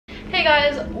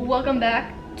Hey guys, welcome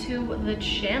back to the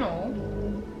channel.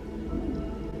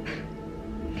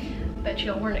 Bet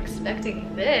y'all weren't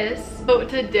expecting this. But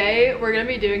today we're gonna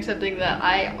be doing something that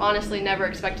I honestly never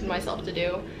expected myself to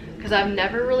do because I've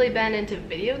never really been into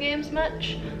video games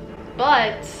much.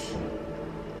 But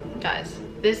guys,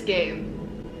 this game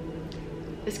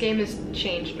has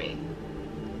changed me.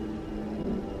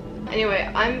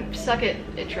 Anyway, I'm stuck at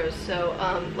intros, so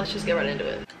let's just get right into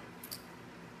it.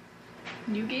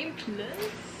 New game plus?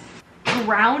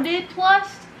 Grounded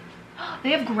plus? They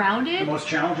have grounded? The most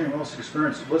challenging and most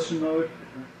experienced listen mode.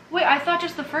 Wait, I thought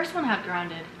just the first one had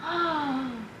grounded.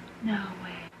 Oh, no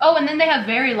way. Oh, and then they have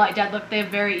very light. Dad, look, they have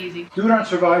very easy. Do it on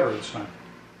Survivor this time.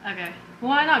 Okay.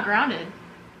 Why not grounded?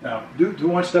 Now, do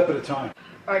one step at a time.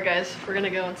 Alright guys, we're gonna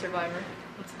go on Survivor.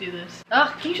 Let's do this.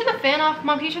 Ugh, can you turn the fan off?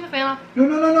 Mom, can you turn the fan off?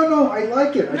 No, I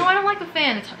like it. No, I don't like the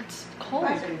fan. It's cold.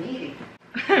 Nice and needy.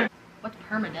 What's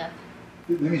permadeath?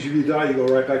 That means if you die, you go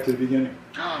right back to the beginning.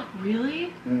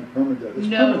 Really? Yeah, permadeath. It's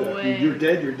No permadeath. way. You're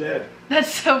dead, you're dead.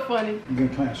 That's so funny. You're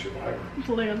gonna play on Survivor.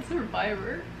 Play on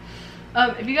Survivor.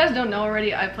 If you guys don't know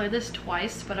already, I played this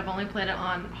twice, but I've only played it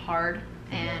on hard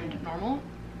and normal.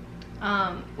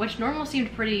 Which normal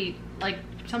seemed pretty, like,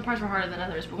 some parts were harder than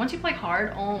others, but once you play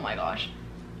hard, oh my gosh.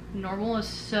 Normal is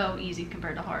so easy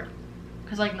compared to hard.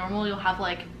 Because like normal you'll have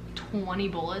like 20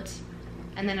 bullets,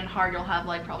 and then in hard you'll have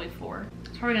like probably 4.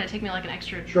 It's probably gonna take me like an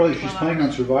extra Shirley, 12 she's playing hours.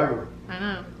 on Survivor. I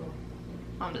know.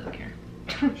 Mom doesn't care.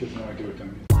 She has no idea what that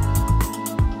means.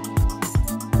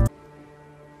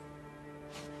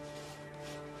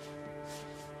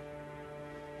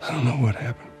 I don't know what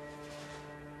happened.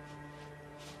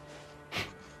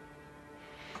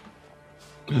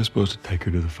 I was supposed to take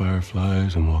her to the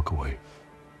Fireflies and walk away.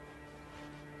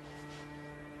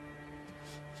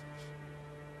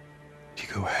 You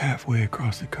go halfway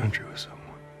across the country with someone.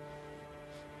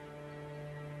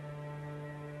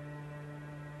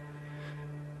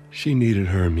 She needed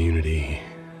her immunity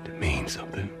to mean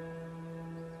something.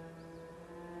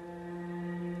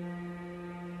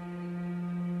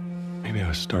 Maybe I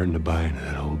was starting to buy into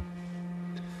that old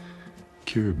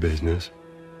cure business.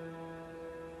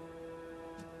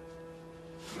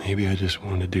 Maybe I just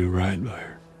wanted to do right by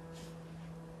her.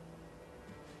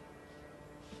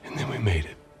 And then we made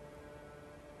it.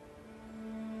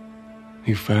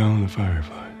 We found the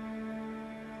Firefly.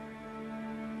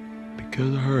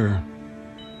 Because of her,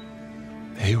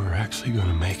 they were actually going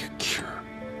to make a cure.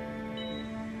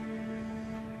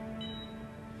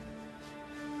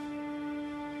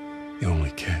 The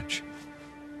only catch,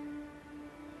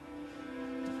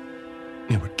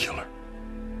 it would kill her.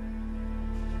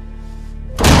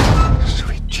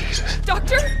 Sweet Jesus.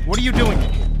 Doctor? What are you doing?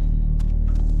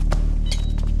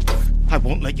 I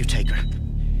won't let you take her.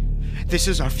 This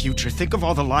is our future. Think of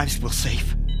all the lives we'll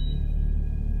save.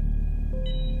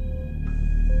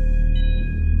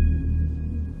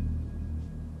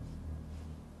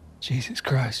 Jesus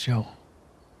Christ, Joe.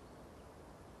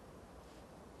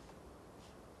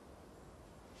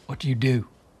 What do you do?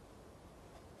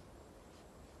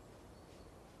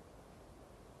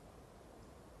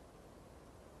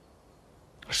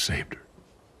 I saved her.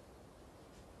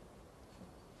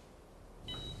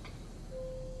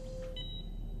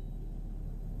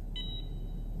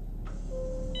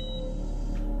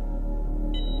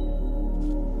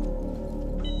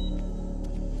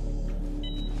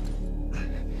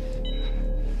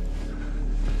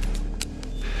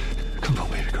 Come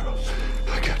on, baby girl.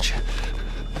 I got you.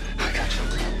 I got you.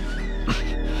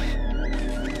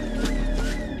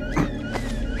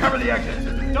 Cover the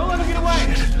exit. Don't let him get away.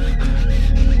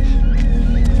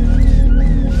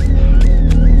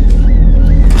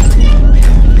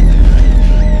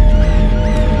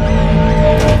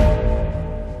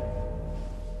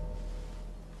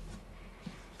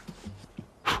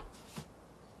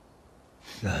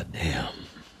 God damn.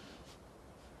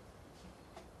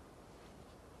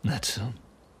 That's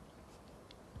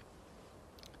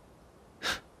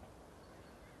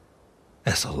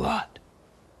that's a lot.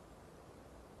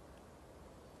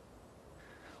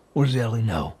 What does Ellie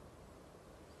know?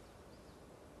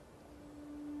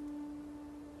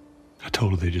 I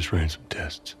told her they just ran some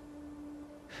tests.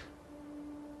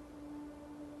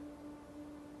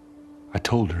 I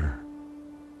told her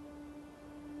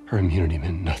her immunity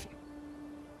meant nothing.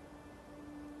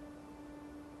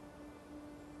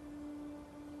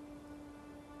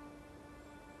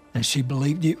 And she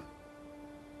believed you?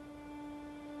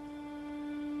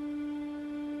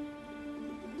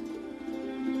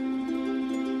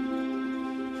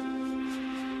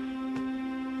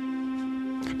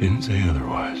 I didn't say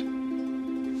otherwise.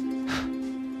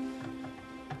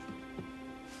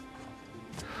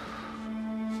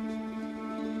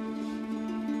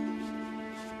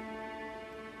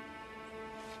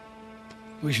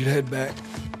 We should head back.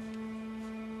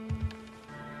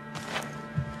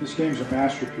 This game's a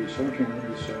masterpiece. I don't care what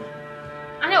you say.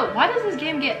 I know. Why does this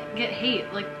game get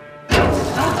hate? Like,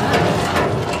 it's so good.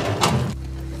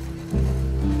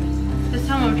 This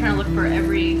time I'm trying to look for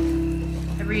every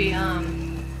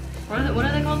what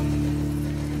are they called?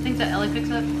 The things that Ellie picks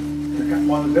up.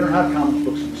 Well, they don't have comic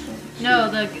books in this one. No,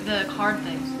 the card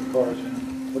things. The cards.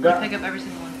 I pick up every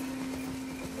single one.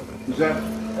 Is that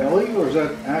Ellie or is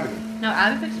that Abby? No,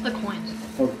 Abby picks up the coins.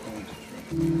 Oh, the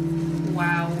coins.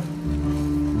 Wow.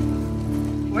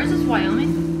 Where's this,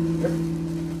 Wyoming? Yep.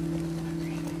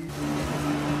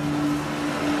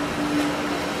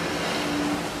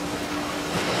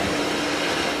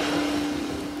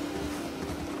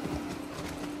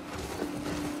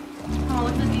 Oh,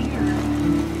 look at the deer.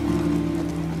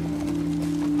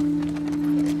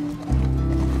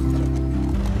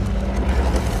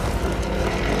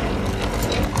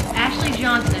 Ashley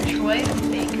Johnson and Troy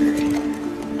Bakker.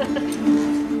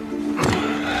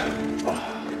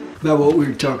 About what we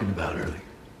were talking about earlier.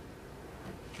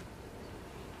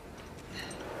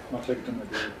 I'll take it to my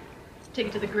grave. Take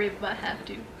it to the grave if I have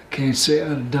to. I can't say I'd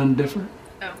have done different.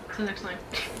 Oh, so next line.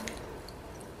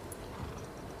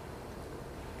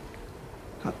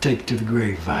 I'll take it to the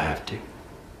grave if I have to.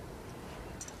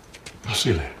 I'll see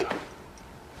you later, Doc.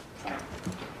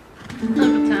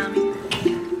 Uncle Tommy.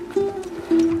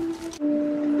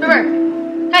 River!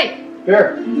 Hey!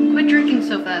 There. Quit drinking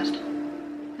so fast.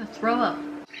 Gonna throw up.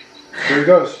 There he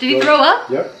goes. Did he throw up?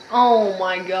 Yep. Oh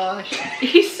my gosh.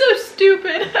 He's so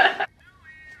stupid.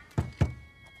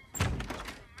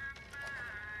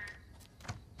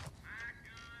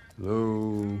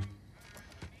 Hello?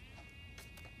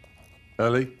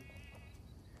 Ellie?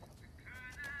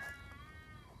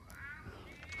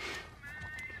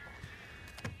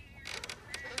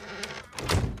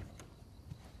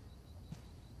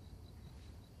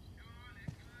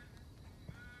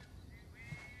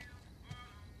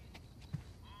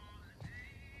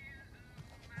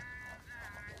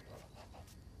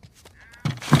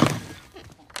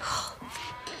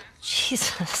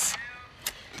 Jesus.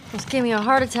 Almost gave me a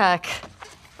heart attack.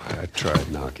 I tried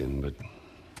knocking, but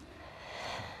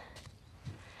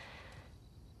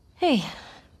Hey.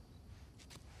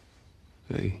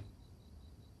 hey,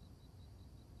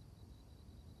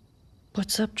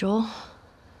 What's up, Joel?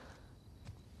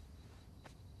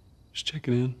 just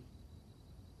checking in.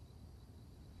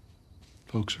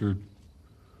 Folks are,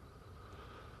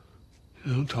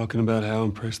 talking about how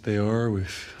impressed they are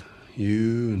with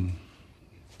you and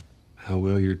how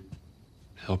well you're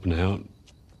helping out.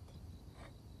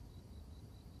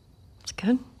 It's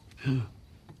good. Yeah.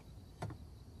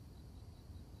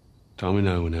 Tommy and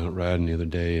I went out riding the other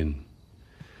day, and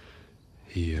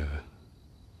he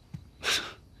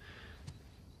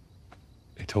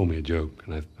told me a joke,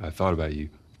 and I thought about you.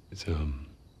 It's oh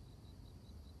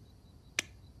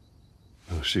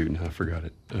shoot, I forgot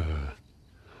it.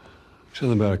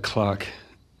 Something about a clock.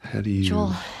 How do you?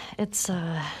 Joel, it's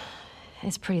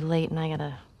pretty late and I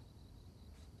gotta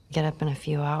get up in a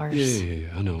few hours. Yeah.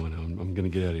 I know. I'm gonna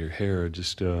get out of your hair.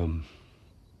 Just I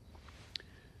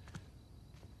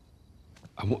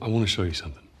want to show you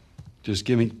something. Just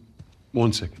give me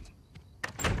 1 second.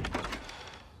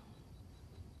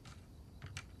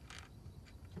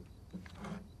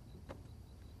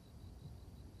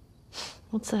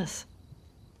 What's this?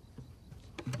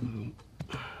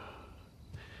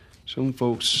 Some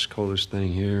folks call this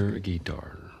thing here a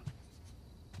guitar.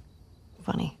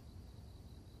 Funny.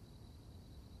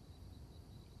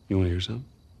 You want to hear something?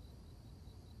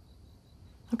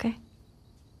 Okay.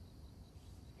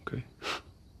 Okay.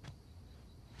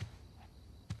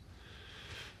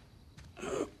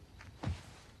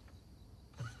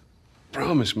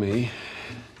 Promise me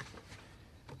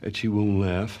that you won't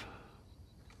laugh.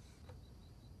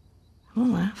 I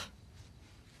won't laugh.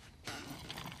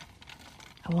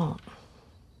 I won't.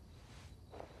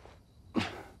 I'm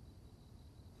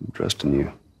trusting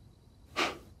you.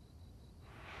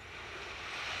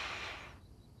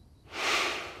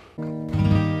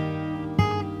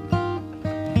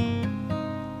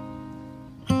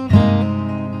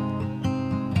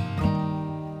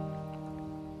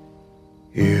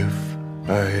 If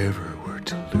I ever were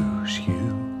to lose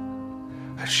you,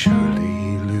 I'd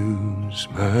surely lose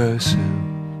myself.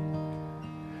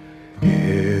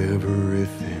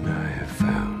 Everything I have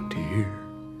found here,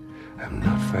 I'm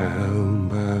not found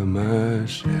by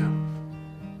myself.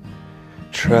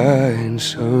 Try and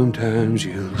sometimes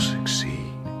you'll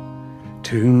succeed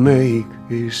to make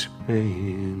this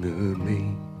man of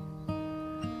me.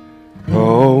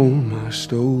 All my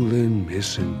stolen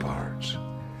missing parts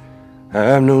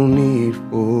I've no need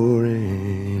for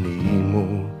any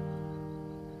more.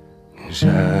 'Cause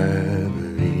I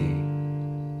believe,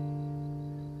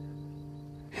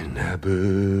 and I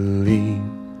believe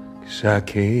 'cause I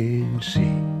can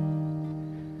see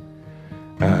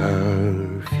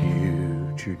our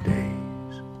future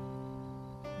days,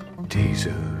 days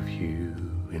of you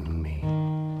and me.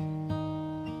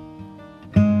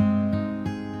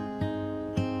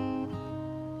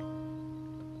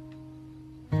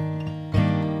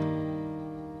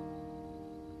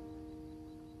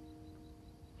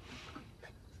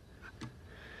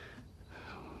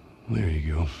 There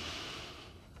you go.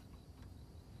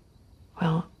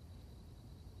 Well,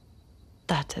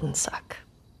 that didn't suck.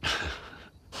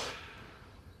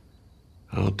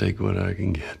 I'll take what I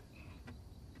can get.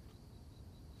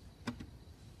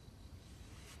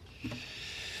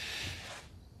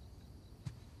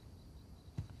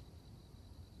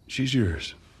 She's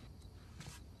yours.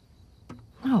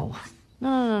 No.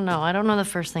 No. I don't know the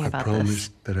first thing about I this.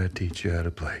 promised that I'd teach you how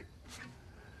to play.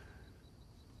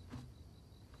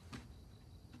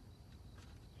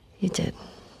 You did.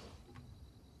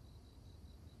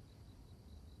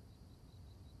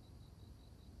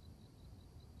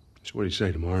 So what do you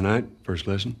say, tomorrow night? First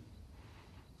lesson?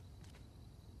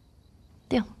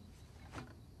 Deal.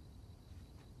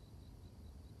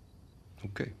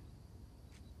 Okay.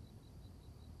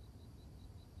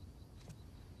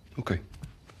 Okay.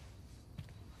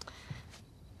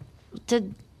 Do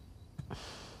you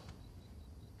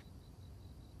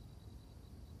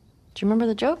remember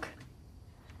the joke?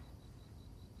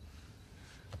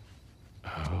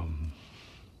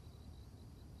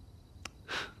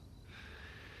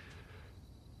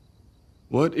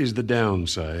 What is the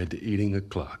downside to eating a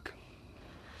clock?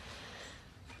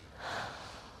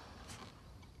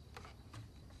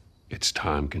 It's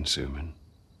time consuming.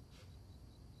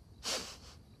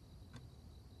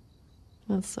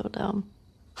 That's so dumb.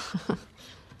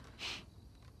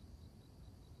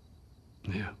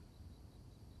 Yeah.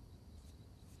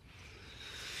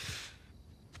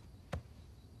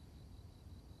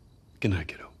 Good night,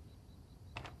 kiddo.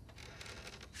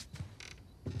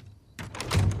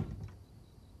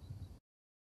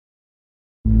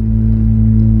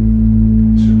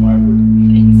 Survivor.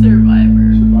 Survivor.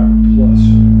 Survivor Plus.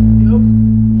 Yep.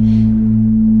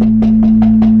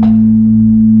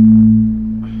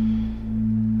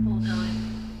 Old Ellie.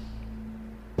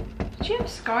 Did she have a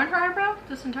scar on her eyebrow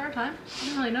this entire time? I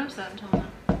didn't really notice that until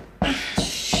now.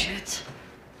 Shit.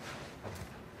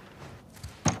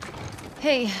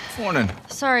 Hey, Morning.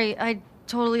 sorry, I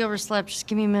totally overslept. Just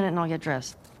give me a minute and I'll get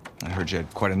dressed. I heard you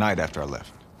had quite a night after I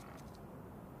left.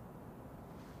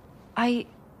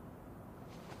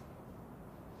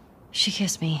 She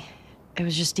kissed me. It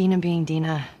was just Dina being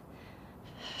Dina.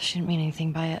 She didn't mean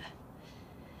anything by it.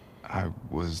 I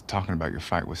was talking about your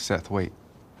fight with Seth. Wait,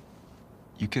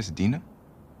 you kissed Dina?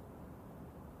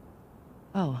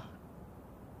 Oh.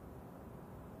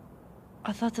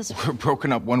 I thought this... We're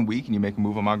broken up 1 week and you make a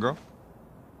move on my girl?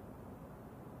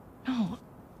 No.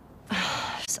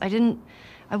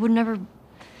 I would never...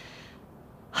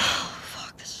 Oh,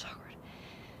 fuck, this is awkward.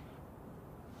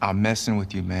 I'm messing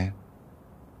with you, man.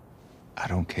 I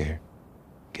don't care.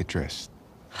 Get dressed.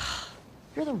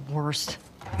 You're the worst.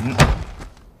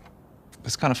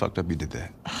 It's kind of fucked up you did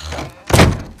that.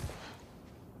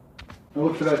 Now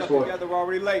look for that toy. We're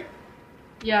already late.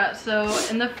 Yeah, so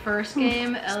in the first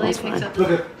game, Ellie picks up Look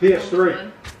this. at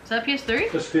PS3. Is that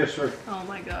PS3? Just PS3. Oh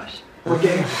my gosh. What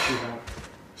games does she have?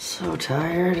 So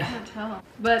tired. I can't tell.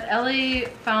 But Ellie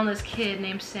found this kid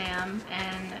named Sam,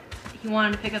 and he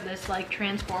wanted to pick up this like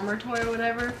Transformer toy or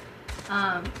whatever,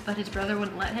 but his brother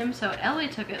wouldn't let him, so Ellie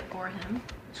took it for him.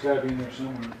 It's gotta be in there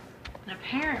somewhere. And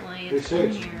apparently They it's say in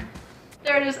it's- here.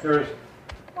 There it is. There it is.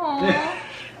 Aww.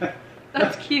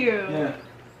 That's cute. Yeah.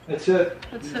 That's it.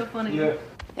 That's so funny. Yeah.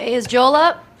 Hey, is Joel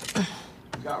up?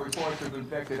 Got reports of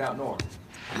infected out north.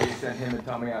 We sent him and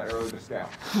Tommy out early to scout.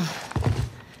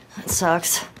 That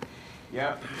sucks.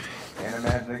 Yep. Can't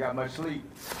imagine they got much sleep.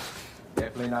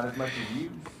 Definitely not as much as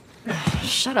you.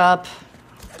 Shut up.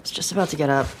 I was just about to get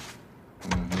up.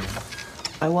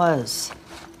 I was.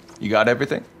 You got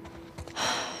everything?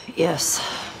 Yes.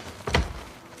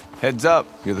 Heads up.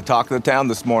 You're the talk of the town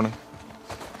this morning.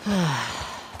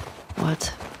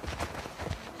 What?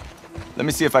 Let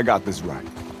me see if I got this right.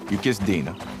 You kissed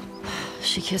Dina,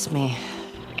 She kissed me.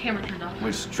 Camera turned off.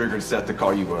 which triggered Seth to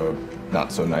call you a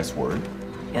not so nice word.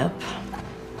 Yep.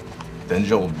 Then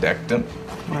Joel decked him,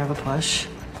 More of a push.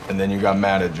 and then you got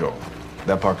mad at Joel.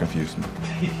 That part confused me.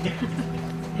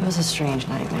 It was a strange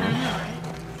night, man.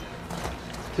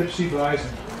 Tipsy Bison.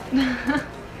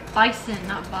 Bison,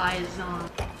 not bison.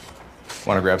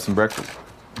 Want to grab some breakfast?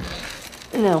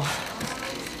 No.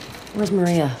 Where's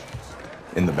Maria?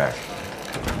 In the back.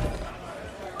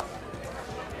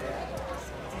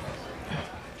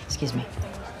 Excuse me.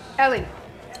 Ellie,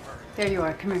 there you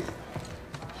are. Come here.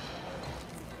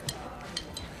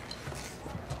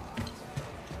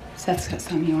 Seth's got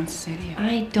something he wants to say to you.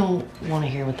 I don't want to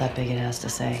hear what that bigot has to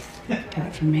say. Do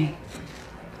it for me,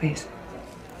 please.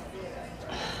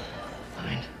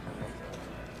 Fine.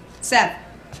 Seth.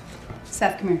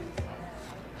 Seth, come here.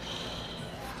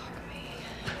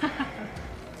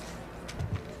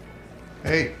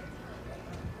 Hey.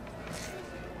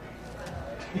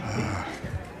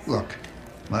 Look,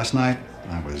 last night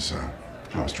I was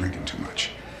drinking too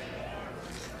much.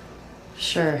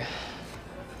 Sure.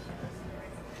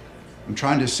 I'm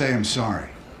trying to say I'm sorry.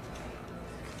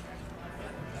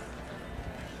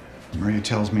 Maria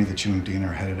tells me that you and Dina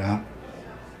are headed out.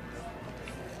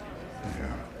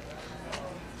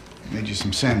 I made you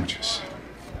some sandwiches.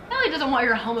 Ellie doesn't want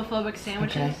your homophobic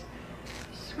sandwiches. Okay.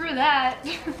 Screw that.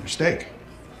 Your steak.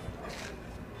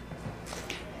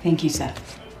 Thank you,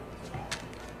 Seth.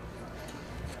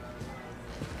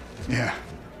 Yeah.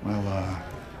 Well,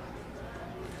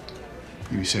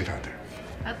 you be safe out there.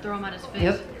 I'd throw him at his face.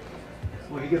 Yep.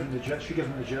 Well, she gives him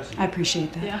to Jesse. I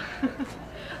appreciate that. Yeah.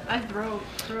 I'd throw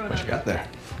it What you got there?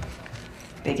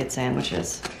 Bigot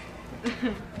sandwiches.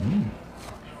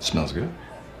 Smells good.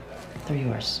 They're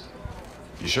yours.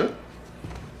 You sure?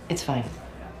 It's fine.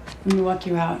 Let me walk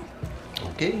you out.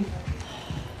 Okay.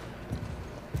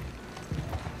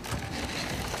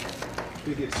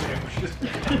 Bigot sandwiches.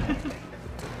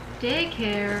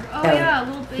 Daycare. Oh Ellie, yeah, a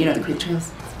little baby. You know the creep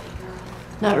trails?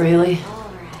 Not really.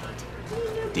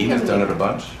 Dina's done it a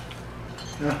bunch.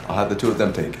 Yeah. I'll have the two of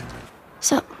them take it.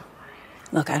 So,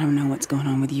 Look, I don't know what's going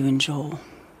on with you and Joel.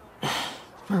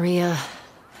 Maria,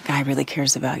 The guy really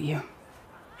cares about you.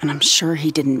 And I'm sure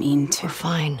he didn't mean to. we're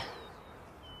fine.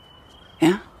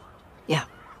 Yeah? Yeah.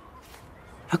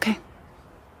 Okay.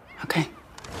 Okay.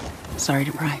 Sorry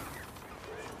to pry.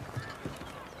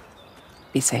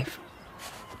 Be safe.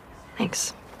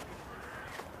 Thanks.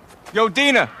 Yo,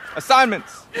 Dina,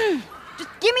 assignments. Just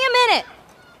give me a minute.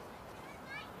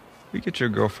 We get your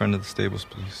girlfriend to the stables,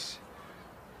 please.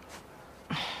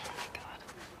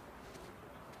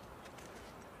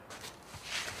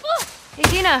 Hey,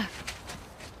 Dina.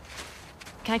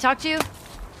 Can I talk to you?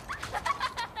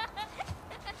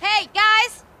 Hey,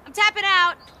 guys! I'm tapping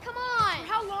out. Come on! For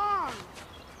how long?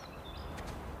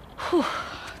 Whew.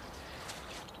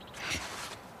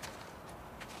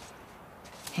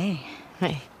 Hey.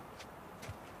 Hey.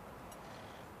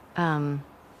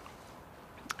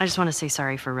 I just want to say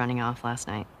sorry for running off last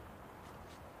night.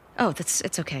 Oh,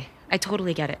 it's okay. I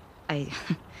totally get it. I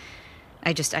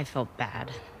felt bad.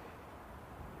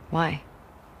 Why?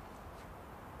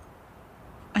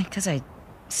 Because I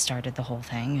started the whole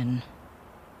thing, and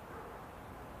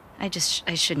I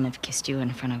shouldn't have kissed you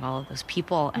in front of all of those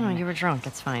people. No, And, you were drunk.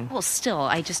 It's fine. well, still,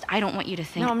 I don't want you to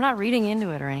think. No, I'm not reading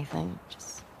into it or anything.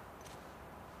 Just...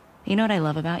 You know what I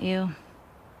love about you?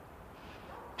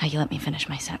 How you let me finish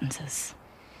my sentences.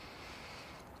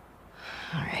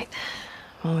 All right.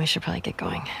 Well, we should probably get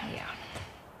going. Yeah.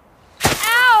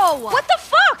 Ow! What the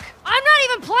fuck? I'm not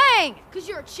even playing! Cause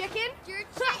you're a chicken? You're a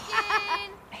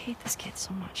chicken! I hate this kid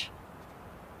so much.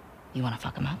 You want to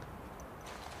fuck him up?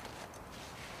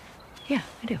 Yeah,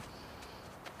 I do.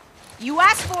 You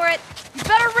asked for it. You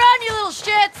better run, you little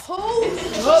shits! Holy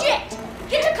shit!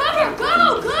 Get to cover!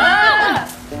 Go! Go!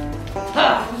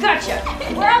 Gotcha!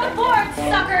 We're on the board,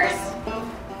 suckers!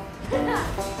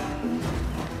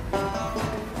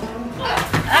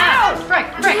 Ow! Frick!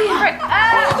 Ow!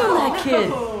 That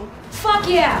kid! Fuck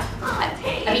yeah!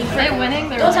 Are they winning?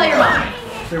 Don't tell your mom.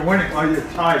 They're winning. Oh, you're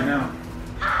tied now.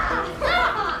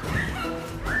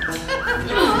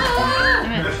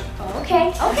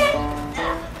 Okay.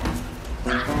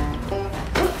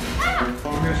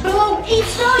 Boom! Eat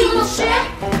snow, you little shit!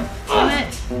 I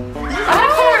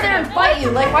don't go over there and fight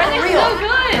you. Like, why are they Real. so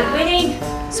good?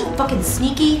 Winning. So fucking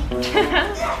sneaky.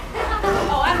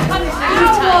 Oh, I'm coming for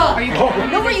Ow! Are you Oh,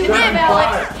 know where you live,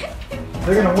 Alex? 7-5.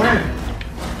 They're gonna win.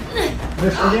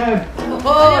 Miss again.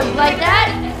 Oh, you like that?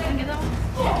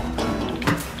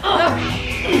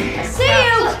 I see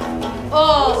you!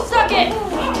 Oh, suck it!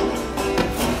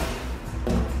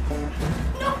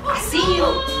 I see you!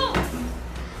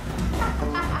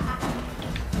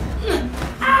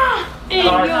 In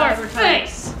Alright. your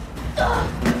face!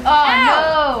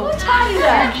 Oh Who taught you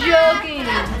that? no! You're joking.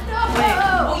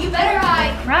 Oh, you better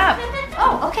hide. Crap.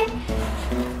 Oh, okay.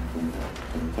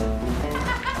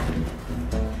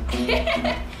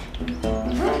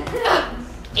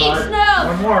 Eat Alright, snow!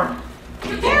 one more.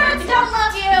 Your parents don't don't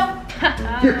love you.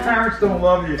 Your parents don't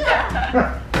love you.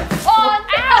 Oh,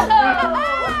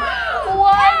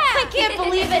 what? I can't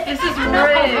believe it. This is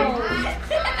rigged.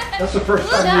 That's the first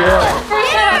time you lost.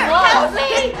 First time I lost. Help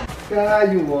me. Ah,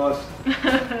 you lost.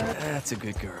 That's a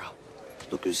good girl.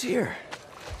 Look who's here.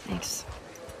 Thanks.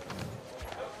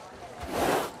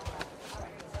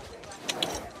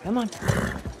 Come on.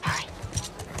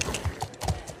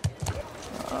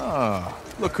 Ah,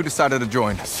 look who decided to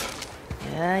join us.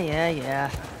 Yeah.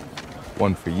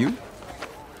 One for you.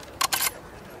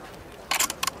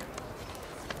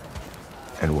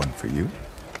 And one for you.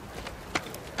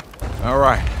 All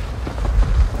right.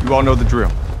 You all know the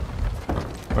drill.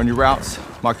 Run your routes,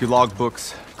 mark your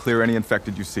logbooks, clear any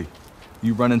infected you see.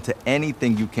 You run into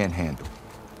anything you can't handle,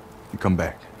 you come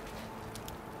back.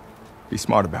 Be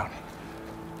smart about it.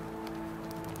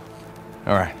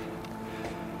 All right.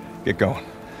 Get going.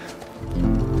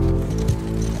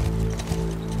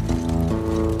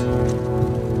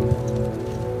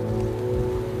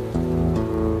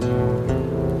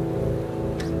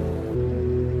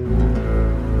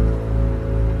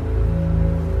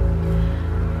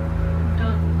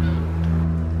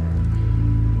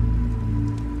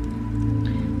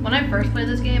 When I first played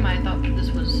this game, I thought this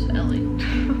was Ellie.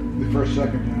 The first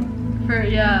second,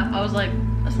 Yeah, I was like,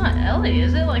 that's not Ellie,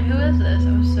 is it? Like, who is this?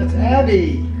 I was so It's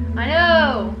Abby. I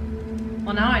know.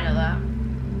 Well, now I know that.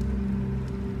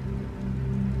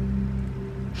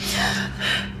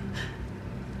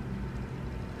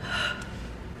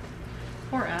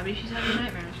 Poor Abby, she's having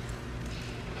nightmares.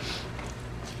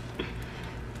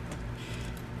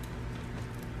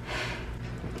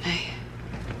 Hey.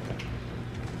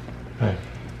 Hey.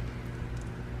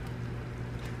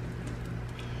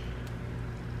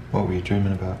 What were you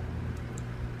dreaming about?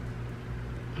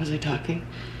 Was I talking?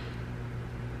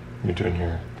 You're doing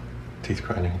your teeth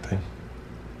grinding thing.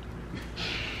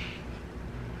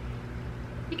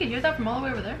 You can hear that from all the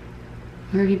way over there.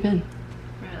 Where have you been?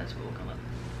 Yeah, that's what we'll come up.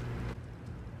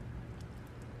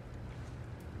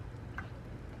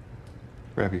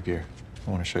 Grab your gear. I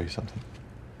want to show you something.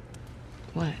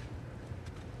 What?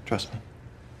 Trust me.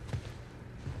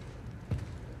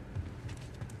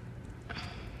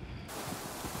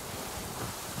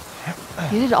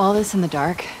 You did all this in the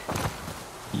dark?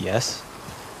 Yes.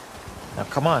 Now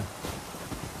come on.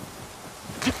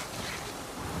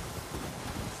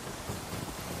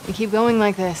 We keep going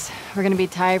like this, we're gonna be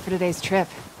tired for today's trip.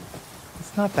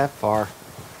 It's not that far.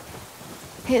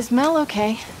 Hey, is Mel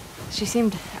okay? She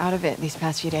seemed out of it these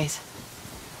past few days.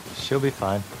 She'll be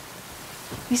fine.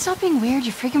 You stop being weird,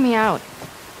 you're freaking me out.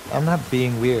 I'm not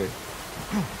being weird.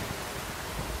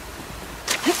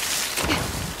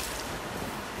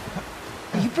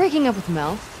 Are you breaking up with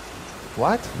Mel?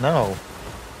 What? No.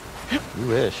 You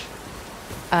wish.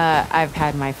 I've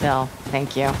had my fill,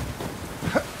 thank you.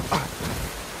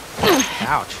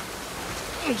 Ouch.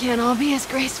 We can't all be as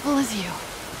graceful as you.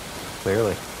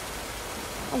 Clearly.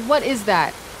 What is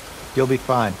that? You'll be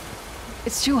fine.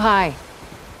 It's too high.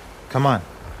 Come on.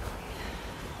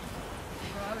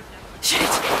 Shit!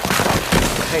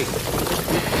 Hey.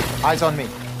 Eyes on me.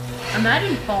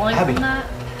 Imagine falling Abby. from that.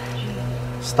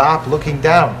 Stop looking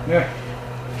down. Yeah.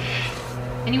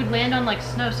 And you would land on like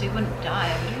snow so you wouldn't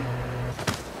die, would you?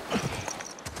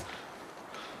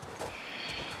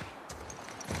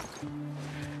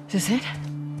 Is this it?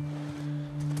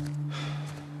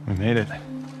 We made it.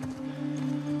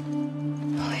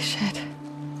 Holy shit.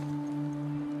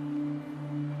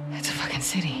 It's a fucking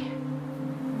city.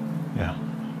 Yeah.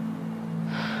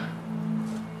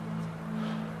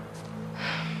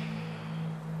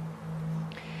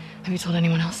 Have you told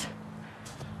anyone else?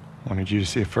 Wanted you to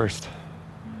see it first.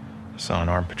 I saw an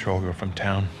armed patrol go from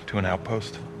town to an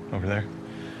outpost over there.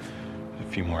 There's a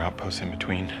few more outposts in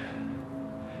between.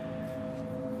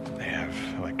 They have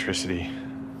electricity,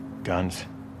 guns.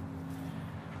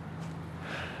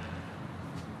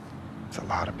 It's a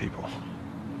lot of people.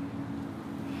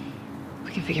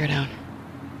 We can figure it out.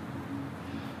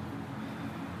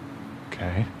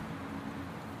 Okay.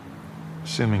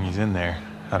 Assuming he's in there,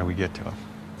 how do we get to him?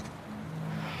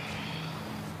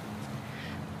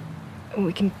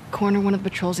 We can corner one of the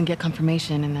patrols and get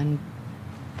confirmation, and then,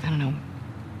 I don't know,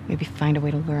 maybe find a way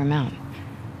to lure him out.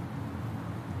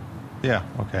 Yeah,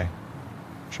 okay.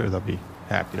 Sure, they'll be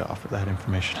happy to offer that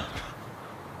information up.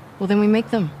 Well, then we make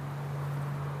them.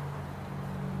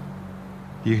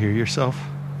 You hear yourself?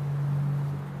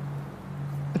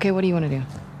 Okay, what do you want to do?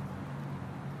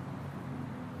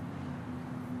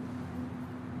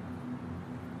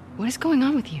 What is going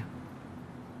on with you?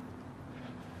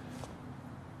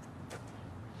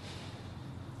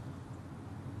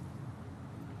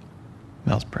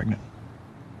 Mel's pregnant.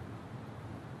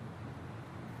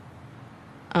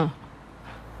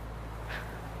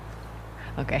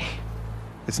 Okay.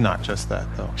 It's not just that,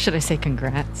 though. Should I say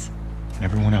congrats? When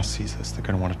everyone else sees this, they're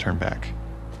gonna want to turn back.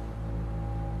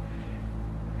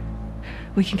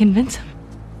 We can convince him,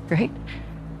 right?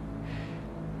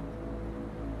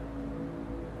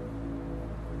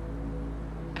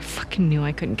 I fucking knew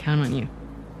I couldn't count on you.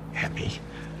 Abby,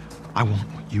 I want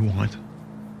what you want,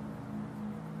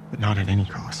 but not at any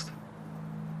cost.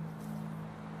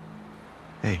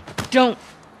 Hey. Don't.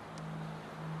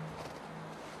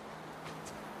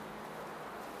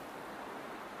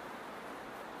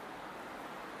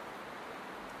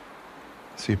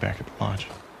 See you back at the lodge.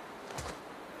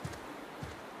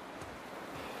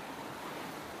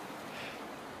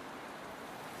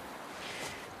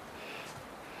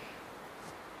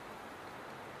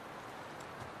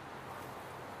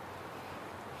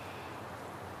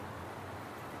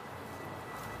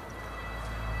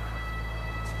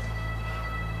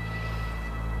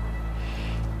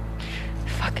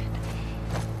 Fuck it.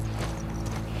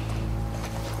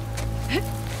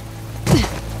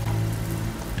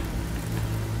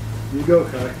 You go,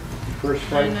 Kai. Your first I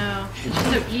fight. know. I'm just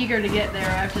so eager to get there.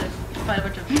 I have to fight a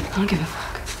bunch of. I don't give a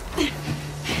fuck.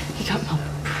 He got Mel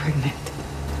pregnant.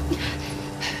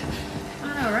 I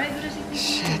know, right? Who does he think?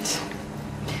 Shit.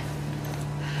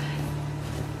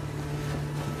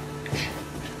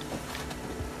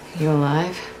 You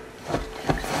alive? I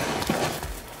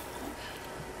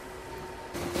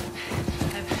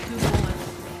have 2 bullets.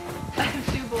 I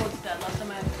have 2 bullets dead. Last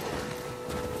time I had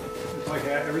 4. It's like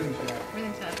everything's happening.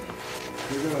 Everything's happening.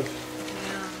 Here goes.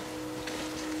 Yeah.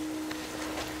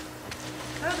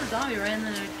 That was a zombie, right? And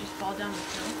then it just fall down the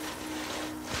hill.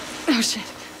 Oh shit.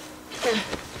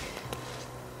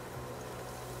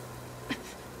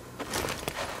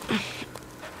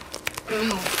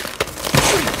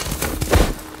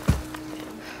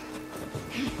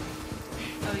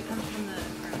 Oh, he comes from the.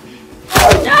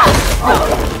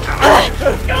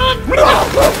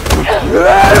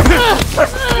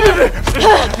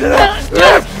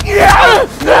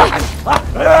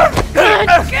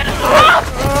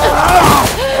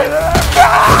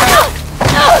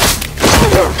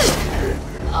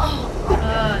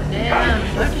 Damn. Do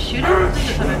I have to shoot him? I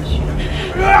think I have to shoot him.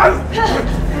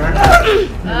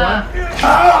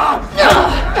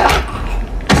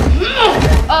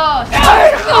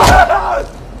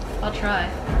 I'll try.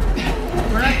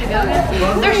 Where do I have to go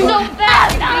again? They're so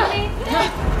fast!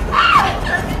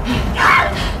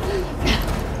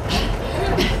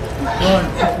 Run,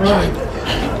 run.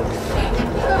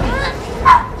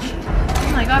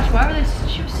 Oh my gosh, why were they?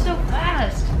 She was so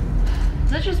fast.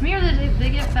 Is that just me or did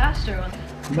they get faster?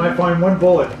 You might find 1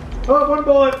 bullet. Oh, 1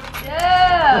 bullet!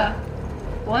 Yeah!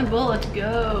 1 bullet, let's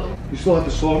go. You still have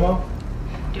the slow-mo?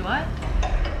 Do I?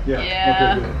 Yeah.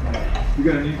 Yeah. Okay, good. You're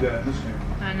gonna need that in this game.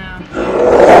 I know.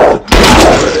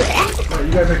 Yeah,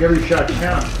 you gotta make every shot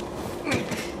count.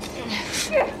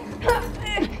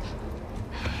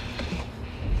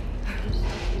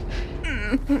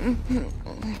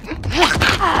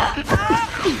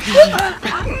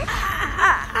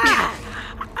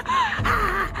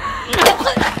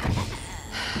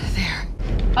 There.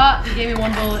 Ah, he gave me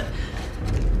 1 bullet.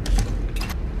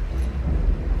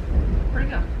 Where'd it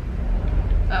go?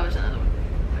 Oh, it's another one.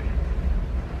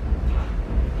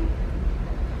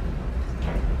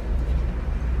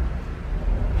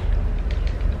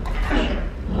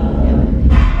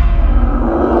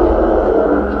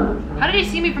 How did he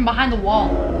see me from behind the wall?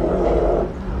 Bro!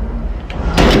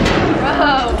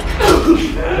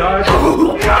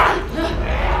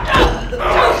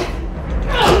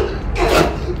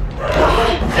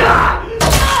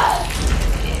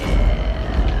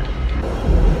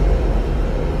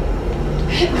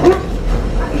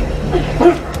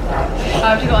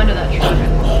 I have to go under that truck.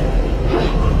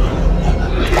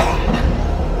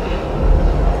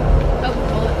 Oh,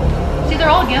 bullet. See, they're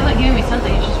all giving me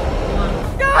something. It's just one.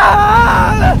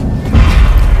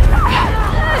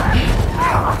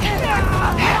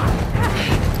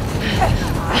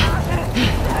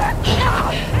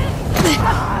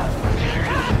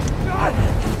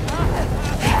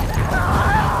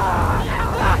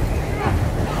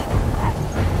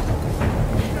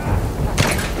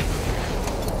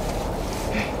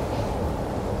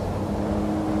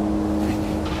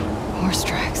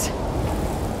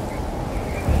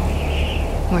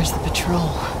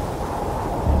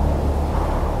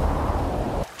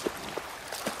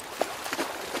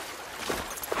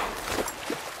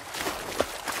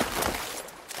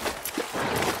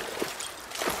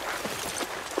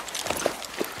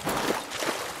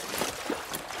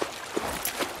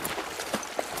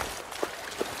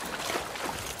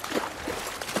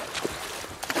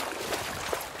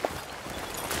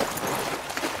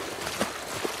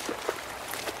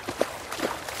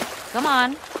 come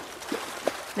on.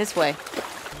 This way.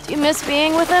 Do you miss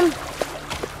being with him?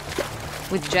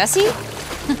 With Jesse?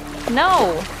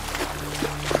 No.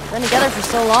 We've been together for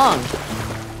so long.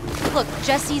 Look,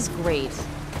 Jesse's great.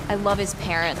 I love his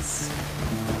parents.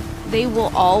 They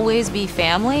will always be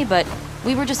family, but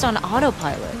we were just on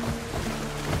autopilot.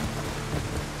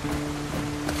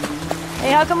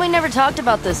 Hey, how come we never talked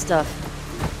about this stuff?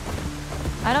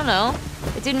 I don't know.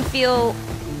 It didn't feel...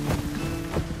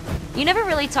 You never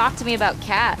really talked to me about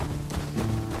Kat.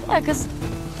 Yeah, 'cause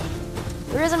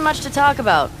there isn't much to talk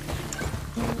about.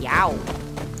 Yow.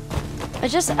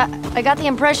 I got the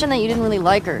impression that you didn't really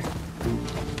like her.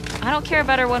 I don't care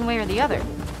about her one way or the other.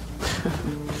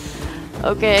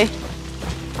 Okay.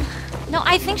 No,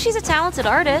 I think she's a talented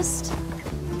artist.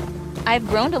 I've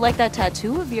grown to like that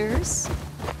tattoo of yours.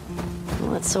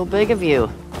 Well, that's so big of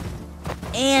you.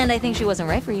 And I think she wasn't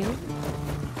right for you.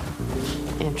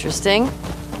 Interesting.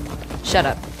 Shut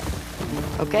up.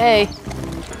 Okay.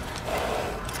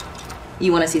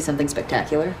 You want to see something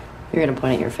spectacular? You're gonna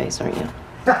point at your face, aren't you?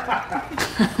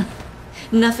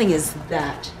 Nothing is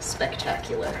that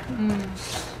spectacular.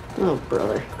 Oh,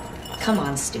 brother. Come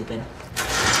on, stupid.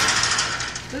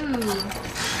 Ooh. Okay,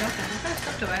 what kind of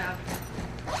stuff do I have?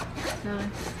 No.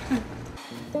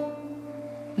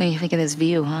 What do you think of this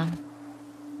view, huh?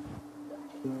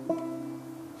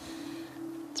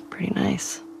 It's pretty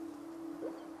nice.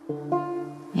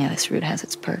 Yeah, this route has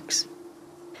its perks.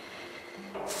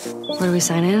 Where do we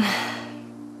sign in?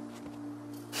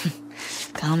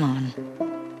 Come on.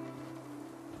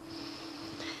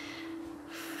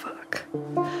 Fuck.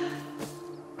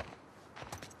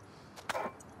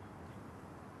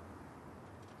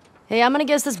 Hey, I'm gonna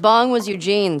guess this bong was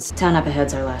Eugene's. Town up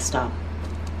ahead's our last stop.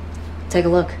 Take a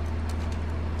look.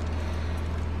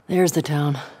 There's the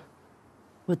town.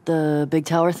 With the big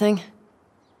tower thing?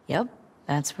 Yep,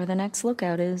 that's where the next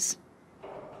lookout is.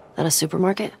 That a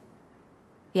supermarket?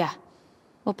 Yeah,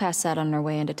 we'll pass that on our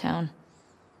way into town.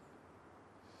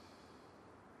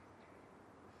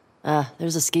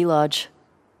 There's a ski lodge.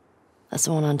 That's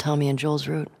the one on Tommy and Joel's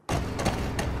route.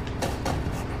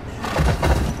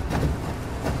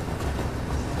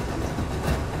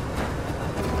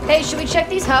 Hey, should we check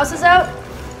these houses out?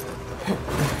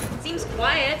 Seems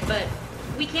quiet, but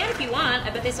we can if you want. I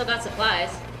bet they still got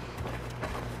supplies.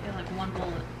 Yeah, like one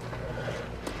bullet.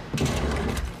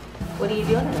 What are you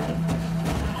doing tonight?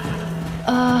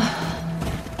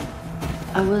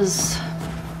 I was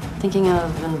thinking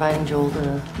of inviting Joel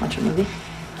to watch a movie.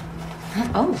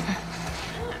 Oh.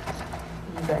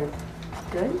 You guys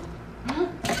good?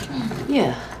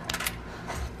 Yeah.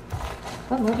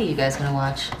 What movie are you guys gonna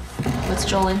watch? What's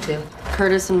Joel into?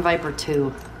 Curtis and Viper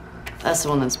 2. That's the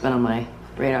one that's been on my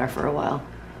radar for a while.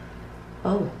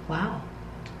 Oh, wow.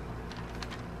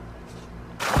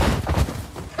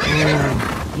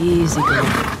 Easy, girl.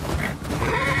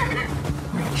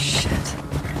 Oh, shit.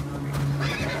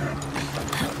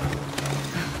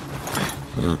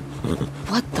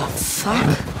 What the fuck?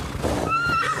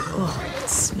 Oh, that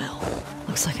smell.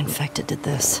 Looks like infected did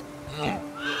this.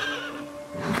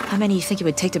 How many do you think it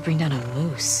would take to bring down a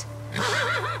moose?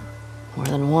 More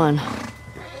than one.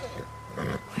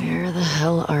 Where the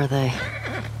hell are they?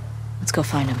 Let's go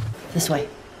find them. This way.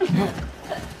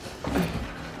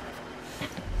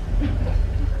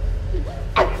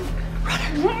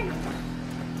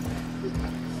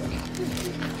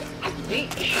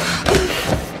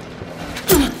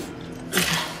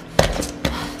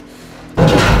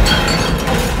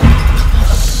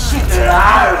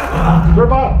 Throw a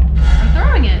bottle. I'm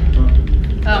throwing it.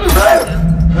 Oh,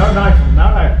 No knife. No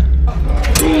knife.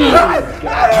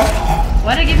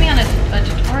 why did it give me on a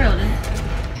tutorial?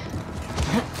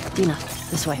 Dina,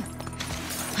 this way.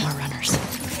 More runners.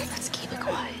 Let's keep it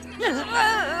quiet.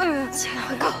 Let's see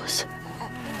how it goes.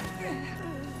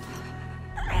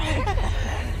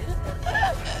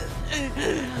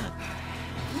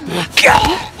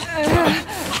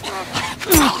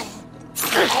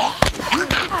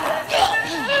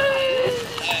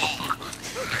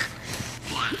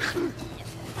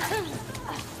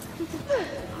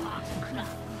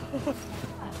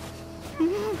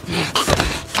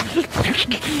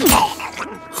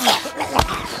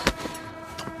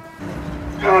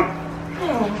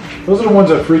 Those are the ones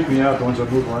that freak me out, the ones that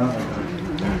move around like that.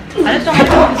 I just don't like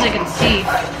the ones they can see.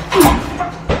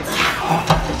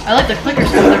 I like the clicker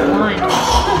stuff, they're blind.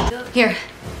 Here.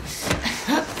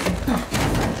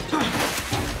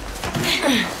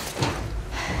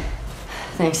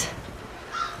 Thanks.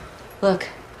 Look.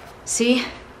 See?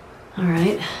 All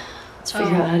right. Let's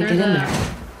figure out how to get in there.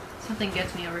 Something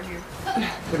gets me over here.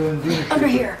 Under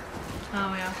here.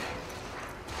 Oh, yeah.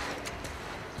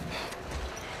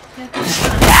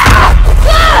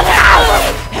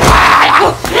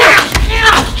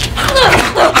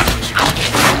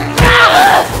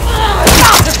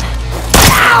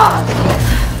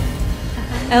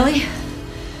 Ellie,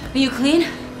 are you clean?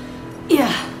 Yeah.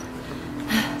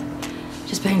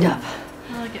 Just banged up.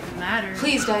 Not like it matters.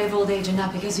 Please die of old age and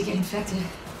not because you get infected.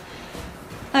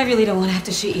 I really don't want to have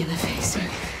to shoot you in the face.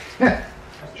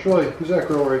 Shirley, who's that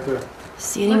girl right there?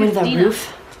 See anyone with that Dina.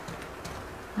 roof?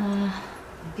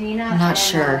 Dina. I'm not and,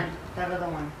 sure. That other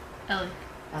one. Ellie.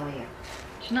 Ellie, yeah.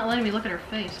 She's not letting me look at her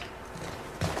face.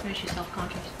 Maybe she's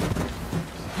self-conscious.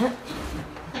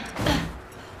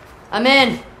 I'm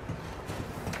in.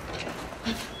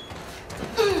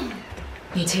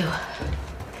 Me too.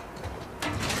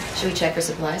 Should we check for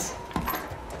supplies?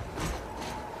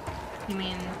 You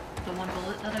mean the one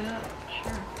bullet that I got?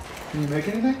 Sure. Can you make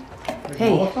anything? Like Hey.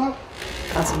 Molotov?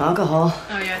 Got some alcohol.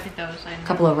 Oh yeah, I think that was saying. A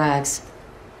couple of rags.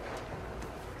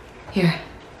 Here.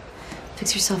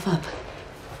 Fix yourself up.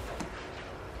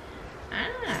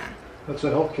 Ah. That's a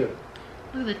health kit.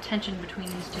 Look at the tension between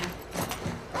these two.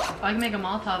 Oh, I can make a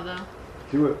Molotov though.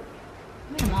 Do it.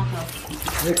 Make a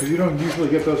Molotov. Yeah, because you don't usually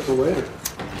get those till later.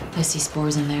 I see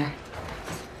spores in there.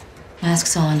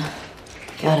 Masks on.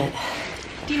 Got it.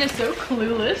 Dina's so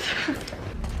clueless.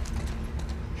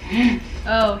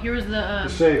 Oh, here was the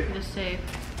safe. The safe.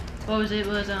 What was it? It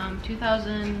was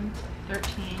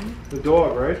 2013. The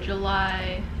dog, right?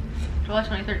 July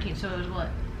 2013. So it was what?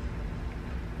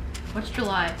 What's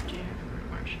July? June,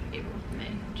 March, April,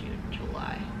 May, June,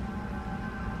 July.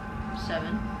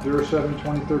 7.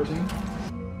 07/2013.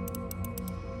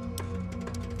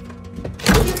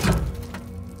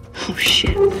 Oh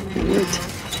shit. It worked.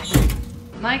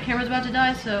 My camera's about to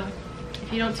die, so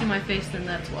if you don't see my face, then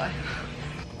that's why.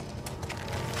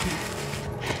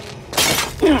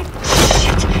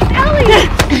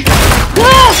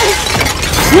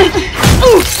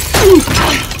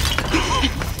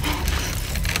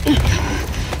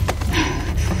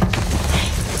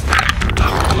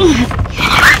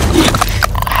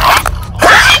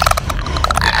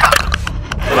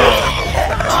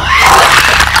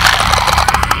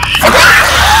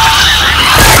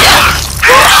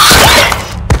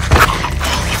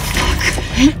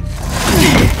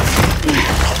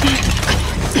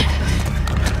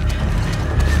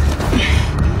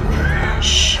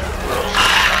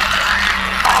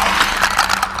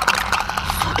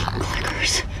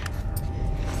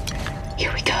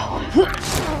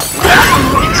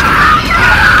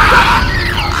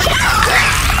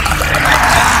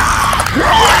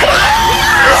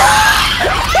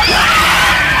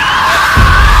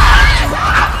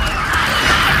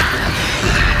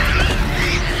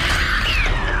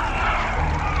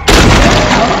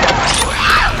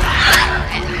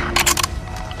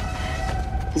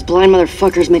 Blind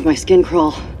motherfuckers make my skin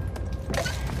crawl.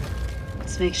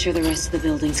 Let's make sure the rest of the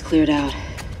building's cleared out.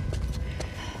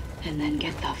 And then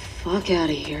get the fuck out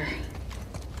of here.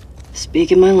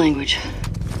 Speaking my language.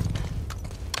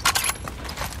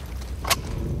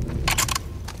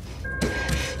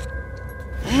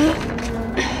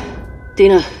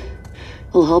 Dina,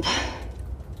 will help.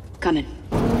 Coming.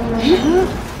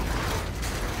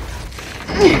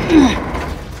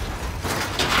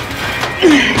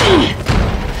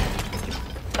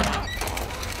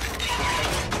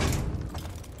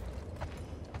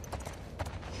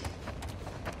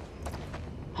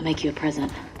 I'll make you a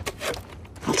present.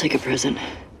 I'll take a present.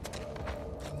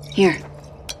 Here.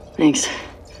 Thanks.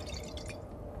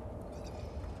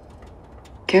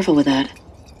 Careful with that.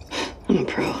 I'm a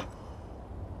pro.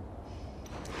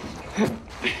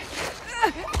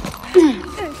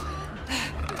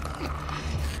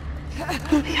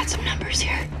 We got some numbers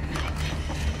here.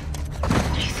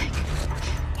 What do you think?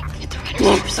 Get the runners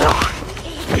first.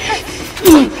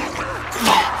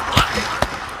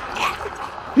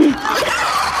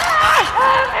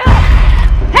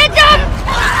 Heads up!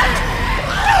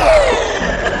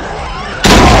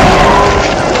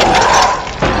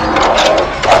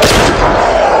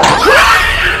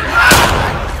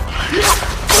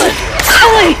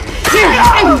 Ellie! Here!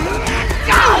 Go!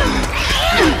 Go!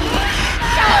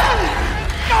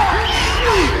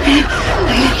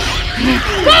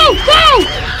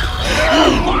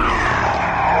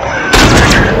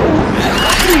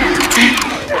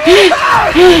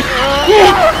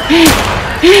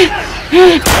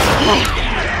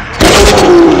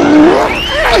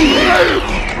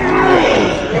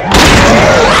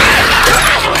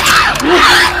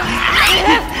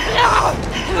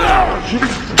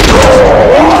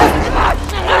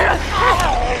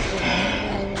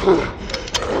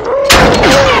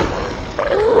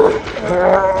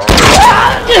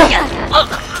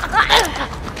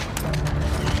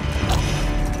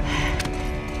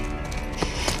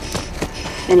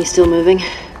 Any still moving?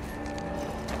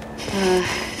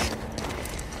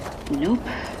 Nope.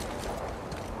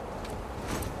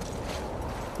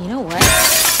 You know what?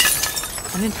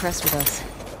 I'm impressed with us.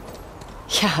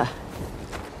 Yeah.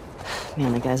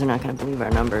 Man, the guys are not gonna believe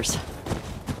our numbers.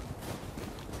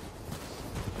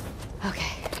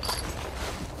 Okay.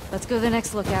 Let's go to the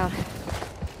next lookout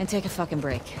and take a fucking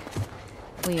break.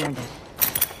 We earned it.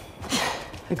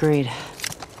 Agreed.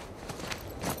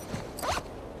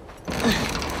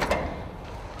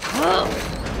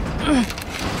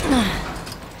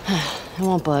 I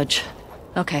won't budge.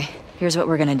 Okay, here's what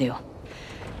we're gonna do.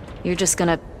 You're just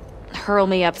gonna hurl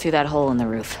me up through that hole in the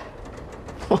roof.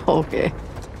 Okay.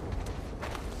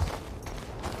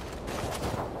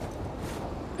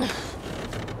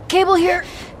 Cable here.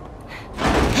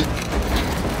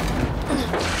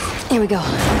 Here we go.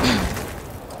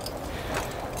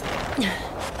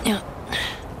 Yeah.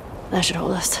 That should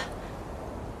hold us.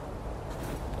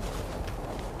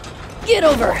 Get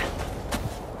over!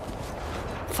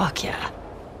 Fuck yeah.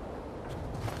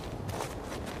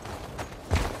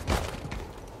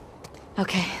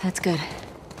 Okay, that's good.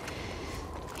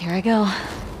 Here I go.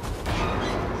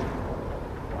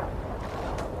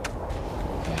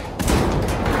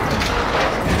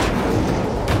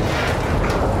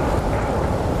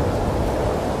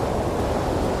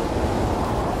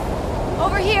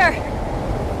 Over here!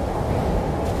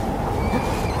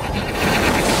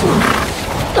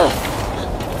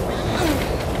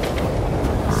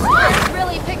 It's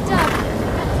really picked up.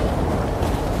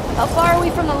 How far are we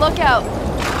from the lookout?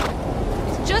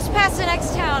 It's just past the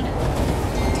next town.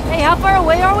 Hey, how far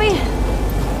away are we?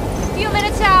 A few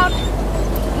minutes out.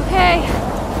 Okay.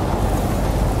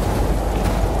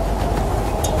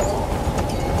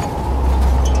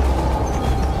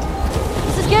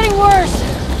 This is getting worse.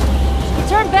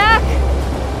 Turn back.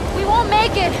 We won't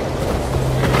make it.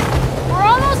 We're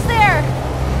almost there.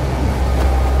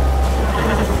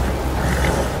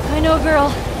 I know,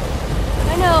 girl.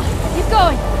 I know. Keep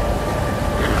going.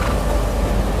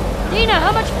 Dina,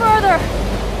 how much further?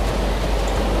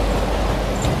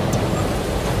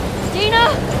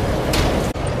 Dina?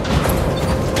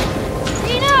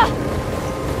 Dina!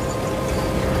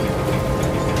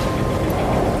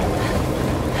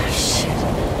 Shit.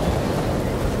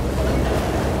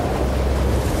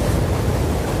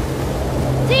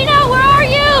 Dina, where are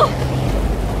you?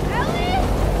 Ellie?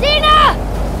 Dina!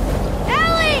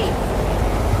 Ellie!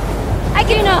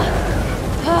 Dina!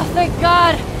 Oh, thank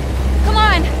God. Come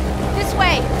on, this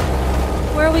way.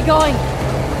 Where are we going?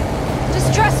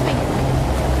 Just trust me.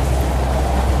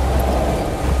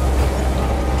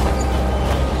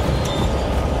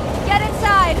 Get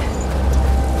inside.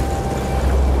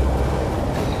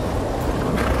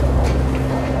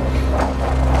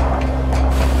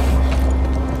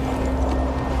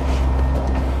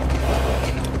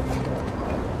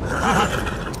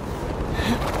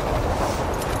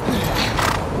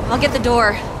 I'll get the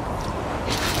door.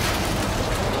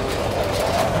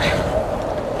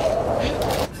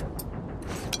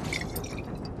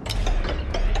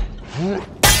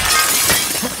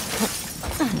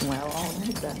 Well, all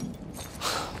right then.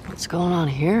 What's going on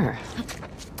here?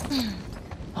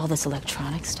 All this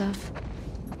electronic stuff?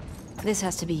 This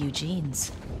has to be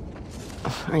Eugene's.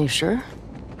 Are you sure?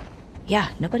 Yeah,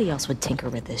 nobody else would tinker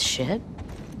with this shit.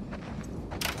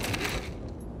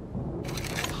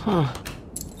 Huh.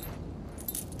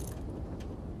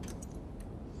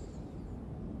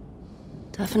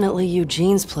 Definitely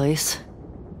Eugene's place.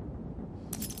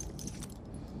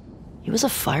 He was a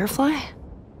Firefly?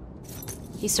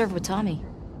 He served with Tommy.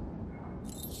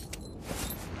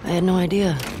 I had no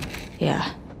idea.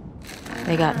 Yeah.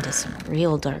 They got into some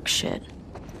real dark shit.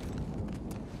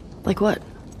 Like what?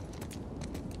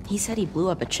 He said he blew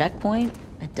up a checkpoint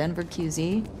at Denver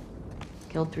QZ,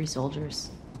 killed 3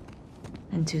 soldiers,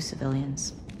 and 2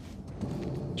 civilians.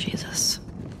 Jesus.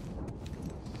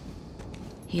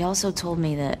 He also told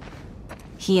me that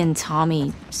he and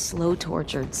Tommy slow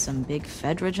tortured some big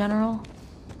Fedra general.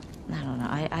 I don't know.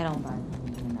 I don't buy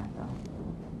him doing that,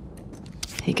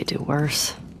 though. He could do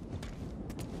worse.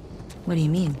 What do you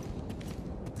mean?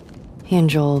 He and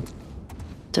Joel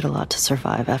did a lot to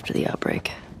survive after the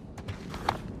outbreak.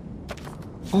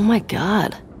 Oh my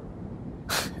God.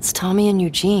 It's Tommy and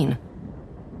Eugene.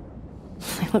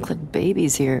 They look like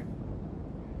babies here.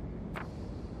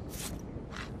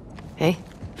 Hey,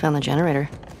 found the generator.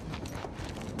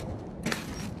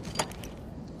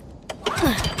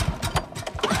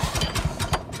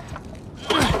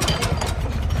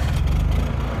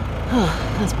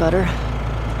 That's better.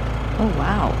 Oh,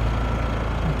 wow.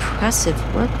 Impressive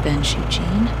workbench,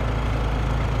 Eugene.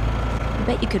 I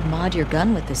bet you could mod your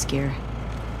gun with this gear.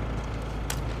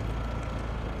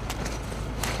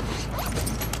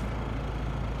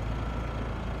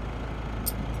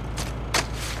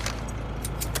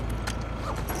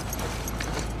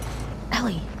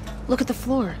 Look at the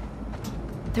floor.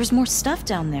 There's more stuff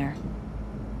down there.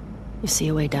 You see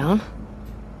a way down?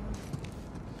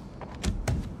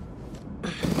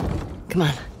 Come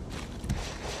on.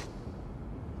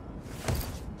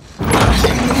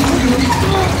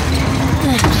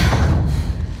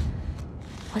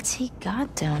 What's he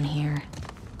got down here?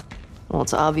 Well,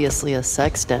 it's obviously a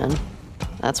sex den.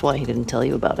 That's why he didn't tell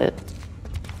you about it.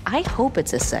 I hope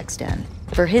it's a sex den.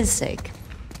 For his sake.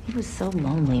 He was so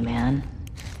lonely, man.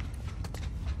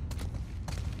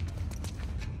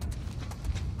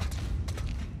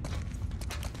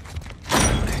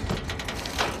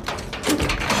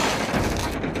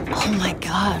 Oh my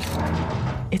god.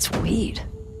 It's weed.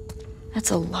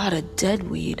 That's a lot of dead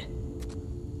weed.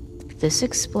 This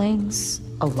explains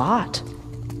a lot.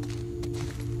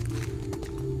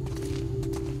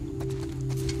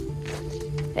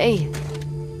 Hey,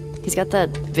 he's got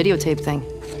that videotape thing.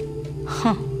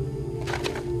 Huh.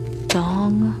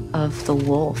 Dong of the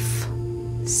Wolf.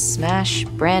 Smash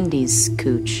Brandy's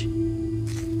cooch.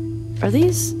 Are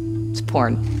these? It's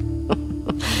porn.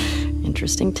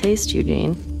 Interesting taste,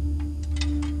 Eugene.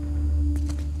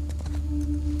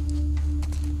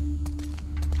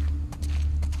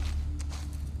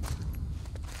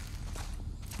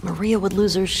 Maria would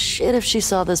lose her shit if she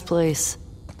saw this place.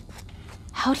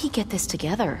 How'd he get this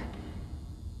together?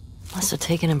 Must have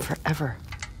taken him forever.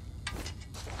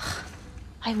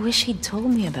 I wish he'd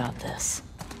told me about this.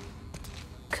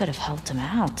 Could have helped him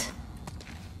out.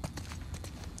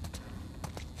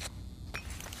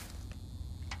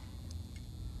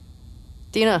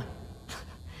 Dina,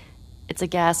 it's a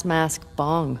gas mask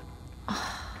bong.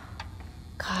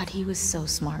 God, he was so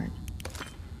smart.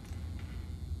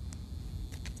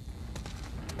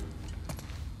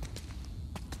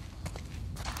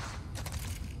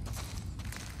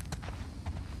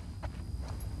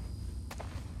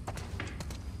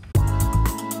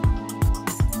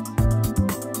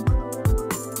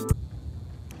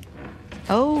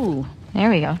 Oh, there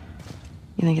we go.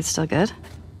 You think it's still good?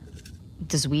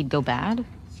 Does weed go bad?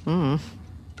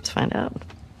 Let's find out.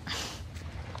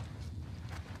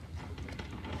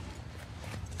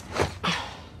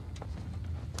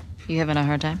 You having a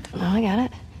hard time? No, I got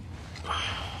it.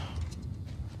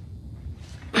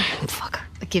 Fuck.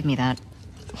 Give me that.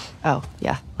 Oh,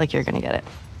 yeah, like you're gonna get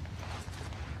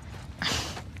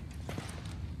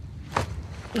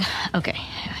it. Okay.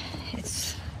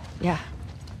 It's... Yeah.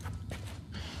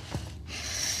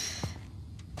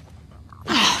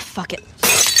 Fuck it.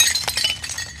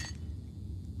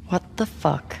 What the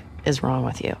fuck is wrong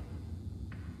with you?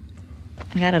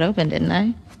 I got it open, didn't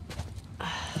I?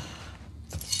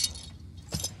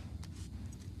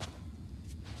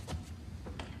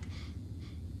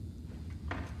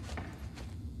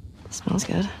 Smells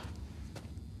good.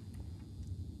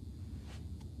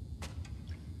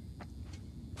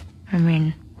 I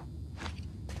mean...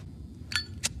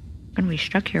 gonna be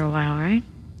stuck here a while, right?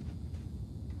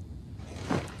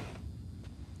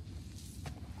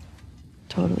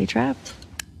 Totally trapped.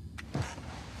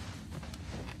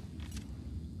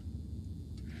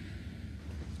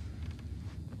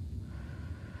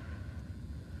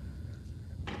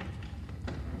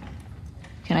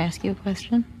 Can I ask you a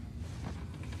question?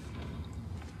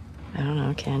 I don't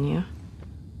know, can you?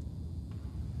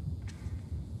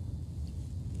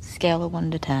 Scale of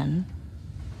 1 to 10.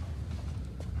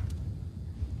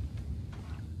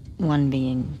 1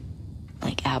 being,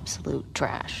 like, absolute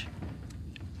trash.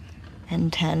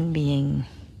 And 10 being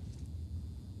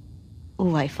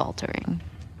life-altering.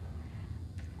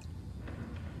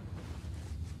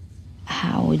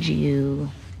 How would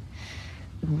you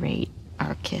rate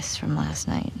our kiss from last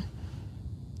night?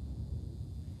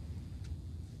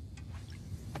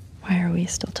 Why are we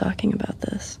still talking about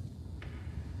this?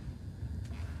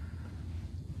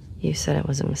 You said it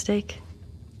was a mistake.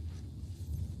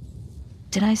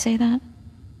 Did I say that?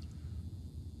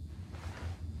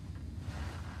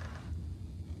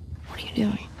 What are you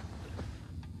doing?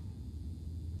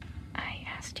 I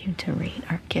asked you to rate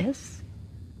our kiss.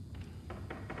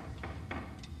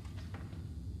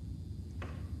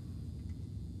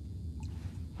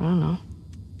 I don't know.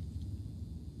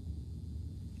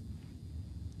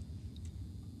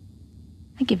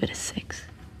 I give it a 6.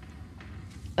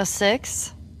 A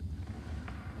 6?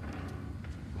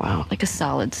 Wow. Like a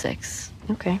solid 6.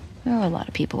 Okay. There are a lot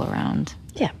of people around.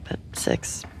 Yeah, but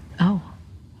 6. Oh,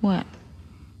 what?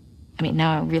 I mean,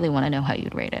 now I really want to know how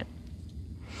you'd rate it.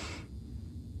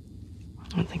 I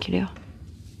don't think you do.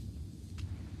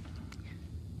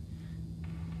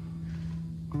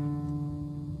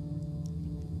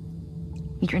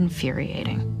 You're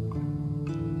infuriating.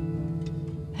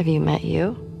 Have you met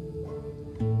you?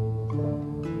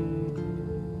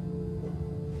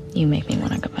 You make me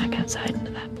want to go back outside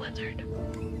into that blizzard.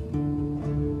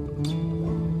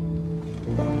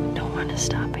 No one is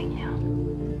stopping you.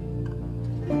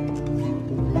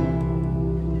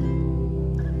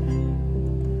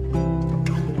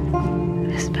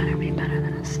 This better be better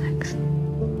than a 6.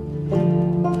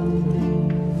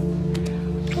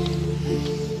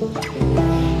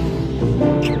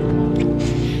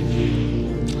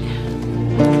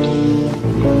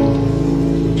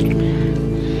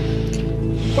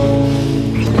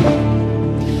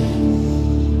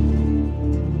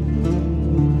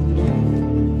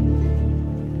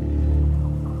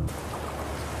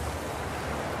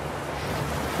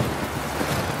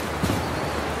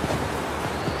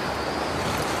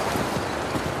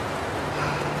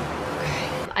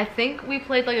 I think we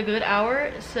played like a good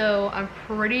hour, so I'm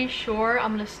pretty sure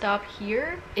I'm gonna stop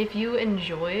here. If you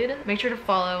enjoyed, make sure to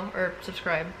follow or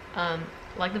subscribe,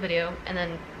 like the video, and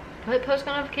then put post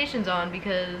notifications on,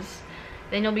 because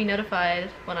then you'll be notified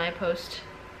when I post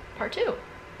part 2,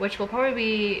 which will probably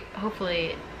be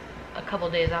hopefully a couple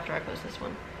days after I post this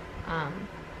one.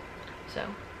 So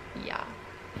yeah,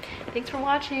 thanks for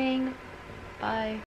watching. Bye.